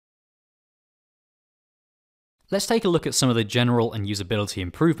Let's take a look at some of the general and usability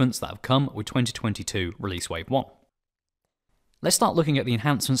improvements that have come with 2022 Release Wave 1. Let's start looking at the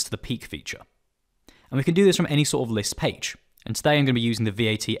enhancements to the peak feature. And we can do this from any sort of list page. And today I'm going to be using the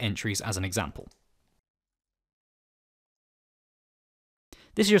VAT entries as an example.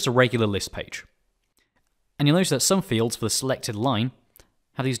 This is just a regular list page. And you'll notice that some fields for the selected line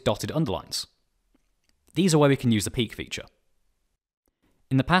have these dotted underlines. These are where we can use the peak feature.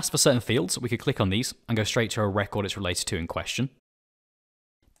 In the past, for certain fields, we could click on these and go straight to a record it's related to in question.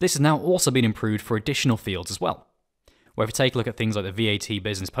 This has now also been improved for additional fields as well, where if we take a look at things like the VAT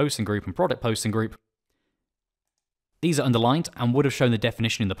business posting group and product posting group, these are underlined and would have shown the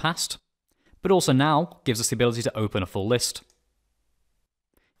definition in the past, but also now gives us the ability to open a full list,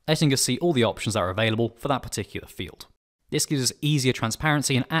 letting us see all the options that are available for that particular field. This gives us easier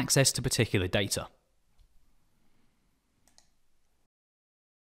transparency and access to particular data.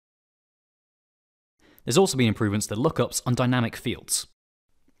 There's also been improvements to lookups on dynamic fields.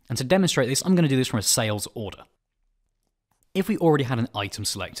 And to demonstrate this, I'm going to do this from a sales order. If we already had an item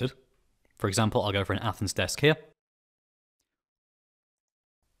selected, for example, I'll go for an Athens desk here,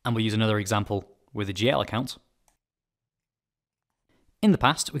 and we'll use another example with a GL account. In the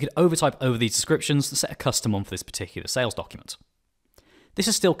past, we could overtype over these descriptions to set a custom one for this particular sales document. This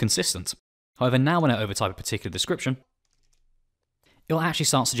is still consistent. However, now when I overtype a particular description, it will actually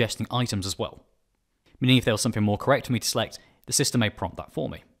start suggesting items as well. Meaning if there was something more correct for me to select, the system may prompt that for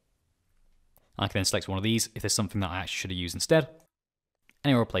me. I can then select one of these if there's something that I actually should have used instead,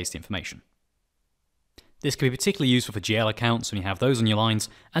 and it will replace the information. This can be particularly useful for GL accounts when you have those on your lines,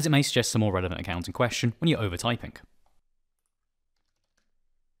 as it may suggest some more relevant account in question when you're overtyping.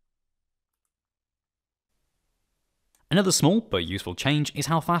 Another small but useful change is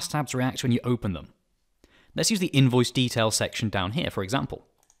how fast tabs react when you open them. Let's use the invoice details section down here, for example.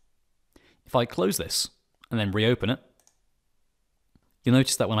 If I close this and then reopen it, you'll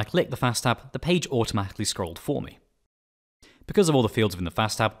notice that when I click the Fast tab, the page automatically scrolled for me. Because of all the fields within the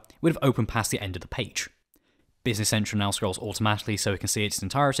Fast tab, it would have opened past the end of the page. Business Central now scrolls automatically so we can see its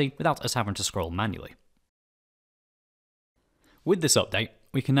entirety without us having to scroll manually. With this update,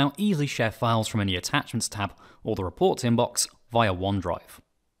 we can now easily share files from any Attachments tab or the Reports inbox via OneDrive.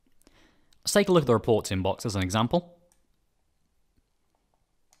 Let's take a look at the Reports inbox as an example.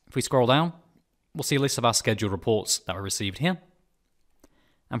 If we scroll down, we'll see a list of our scheduled reports that were received here.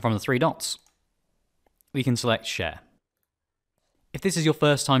 And from the three dots, we can select Share. If this is your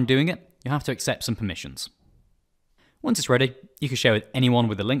first time doing it, you have to accept some permissions. Once it's ready, you can share with anyone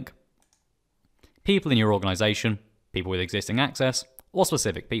with a link, people in your organization, people with existing access, or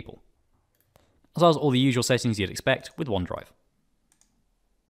specific people, as well as all the usual settings you'd expect with OneDrive.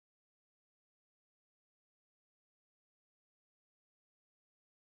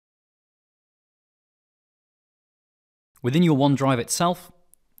 Within your OneDrive itself,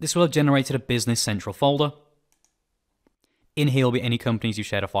 this will have generated a Business Central folder. In here will be any companies you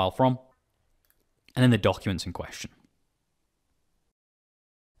shared a file from, and then the documents in question.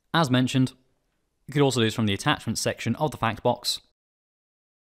 As mentioned, you could also do this from the Attachments section of the fact box,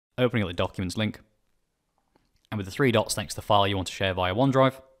 opening up the Documents link, and with the three dots next to the file you want to share via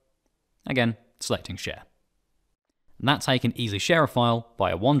OneDrive, again, selecting Share. And that's how you can easily share a file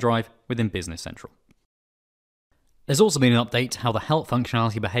via OneDrive within Business Central. There's also been an update to how the help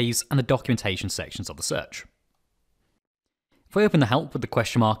functionality behaves and the documentation sections of the search. If we open the help with the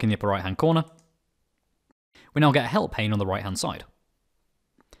question mark in the upper right hand corner, we now get a help pane on the right hand side.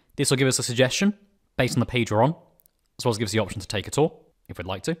 This will give us a suggestion based on the page we're on, as well as give us the option to take a tour if we'd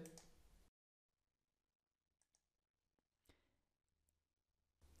like to. It'll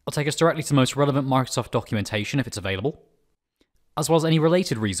take us directly to the most relevant Microsoft documentation if it's available, as well as any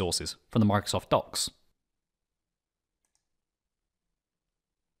related resources from the Microsoft Docs.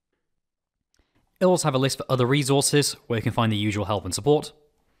 It'll also have a list for other resources where you can find the usual help and support,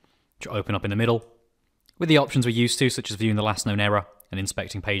 which will open up in the middle, with the options we're used to, such as viewing the last known error and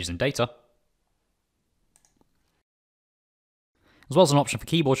inspecting pages and data, as well as an option for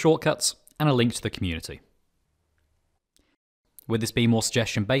keyboard shortcuts and a link to the community. With this being more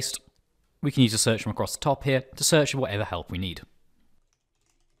suggestion-based, we can use a search from across the top here to search for whatever help we need.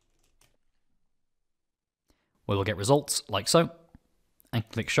 We will get results like so, and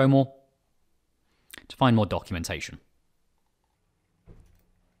click Show More to find more documentation.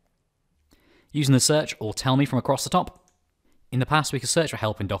 Using the search or tell me from across the top, in the past we could search for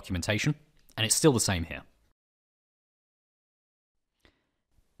help in documentation, and it's still the same here.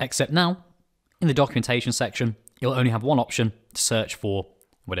 Except now, in the documentation section, you'll only have one option to search for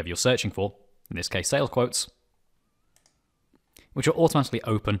whatever you're searching for, in this case sales quotes. which will automatically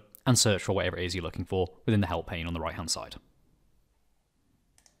open and search for whatever it is you're looking for within the help pane on the right-hand side.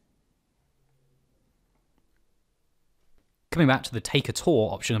 Coming back to the Take a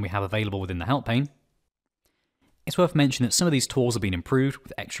Tour option that we have available within the help pane, it's worth mentioning that some of these tours have been improved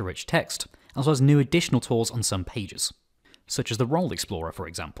with extra rich text, as well as new additional tours on some pages, such as the Role Explorer, for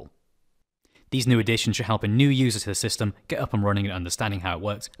example. These new additions should help a new user to the system get up and running and understanding how it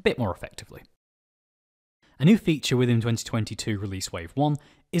works a bit more effectively. A new feature within 2022 Release Wave 1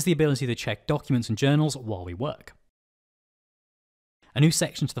 is the ability to check documents and journals while we work. A new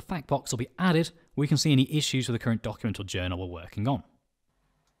section to the fact box will be added where we can see any issues with the current document or journal we're working on.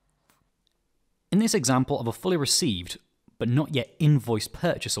 In this example of a fully received, but not yet invoiced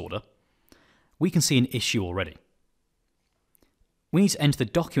purchase order, we can see an issue already. We need to enter the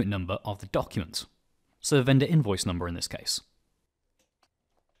document number of the document, so the vendor invoice number in this case.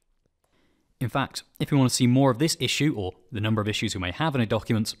 In fact, if we want to see more of this issue, or the number of issues we may have in a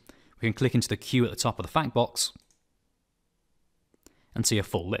document, we can click into the queue at the top of the fact box and see a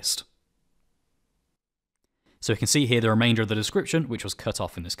full list. So we can see here the remainder of the description, which was cut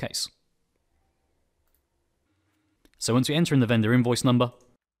off in this case. So once we enter in the vendor invoice number,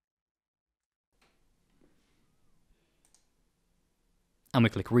 and we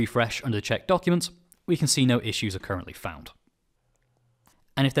click refresh under check documents, we can see no issues are currently found.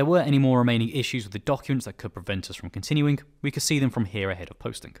 And if there were any more remaining issues with the documents that could prevent us from continuing, we could see them from here ahead of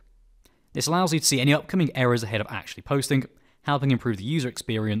posting. This allows you to see any upcoming errors ahead of actually posting, helping improve the user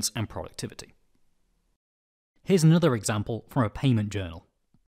experience and productivity. Here's another example from a payment journal.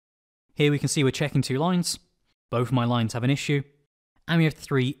 Here we can see we're checking 2 lines, both of my lines have an issue, and we have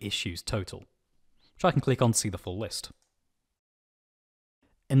 3 issues total, which I can click on to see the full list.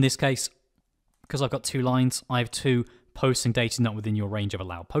 In this case, because I've got 2 lines, I have 2 posting data not within your range of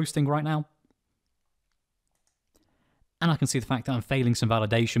allowed posting right now. And I can see the fact that I'm failing some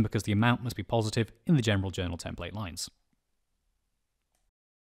validation because the amount must be positive in the general journal template lines.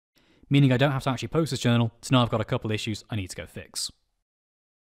 Meaning I don't have to actually post this journal to know I've got a couple issues I need to go fix.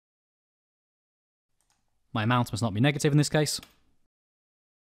 My amount must not be negative in this case.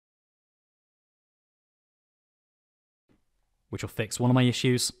 Which will fix one of my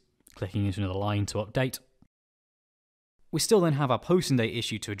issues, clicking into another line to update. We still then have our posting date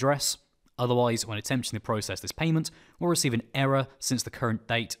issue to address, otherwise when attempting to process this payment, we'll receive an error since the current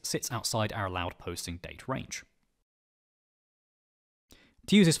date sits outside our allowed posting date range.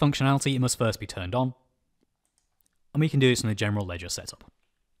 To use this functionality, it must first be turned on, and we can do this in the general ledger setup.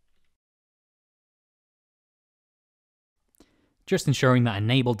 Just ensuring that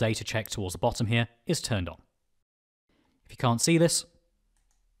enable data check towards the bottom here is turned on. If you can't see this,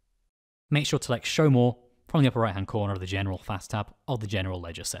 make sure to select Show More from the upper right hand corner of the General Fast tab of the General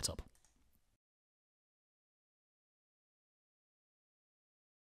Ledger setup.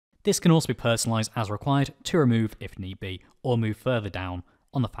 This can also be personalised as required to remove if need be, or move further down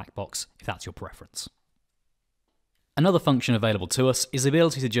on the fact box if that's your preference. Another function available to us is the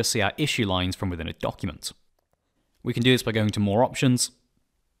ability to just see our issue lines from within a document. We can do this by going to More Options,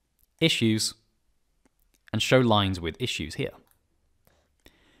 Issues, and Show Lines with Issues here.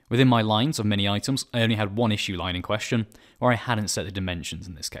 Within my lines of many items, I only had 1 issue line in question, where I hadn't set the dimensions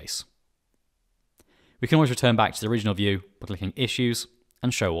in this case. We can always return back to the original view by clicking Issues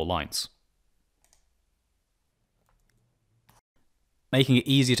and Show All Lines. Making it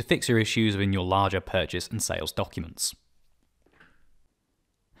easier to fix your issues within your larger purchase and sales documents.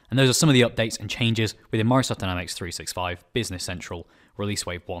 And those are some of the updates and changes within Microsoft Dynamics 365 Business Central Release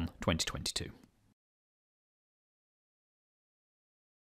Wave 1 2022.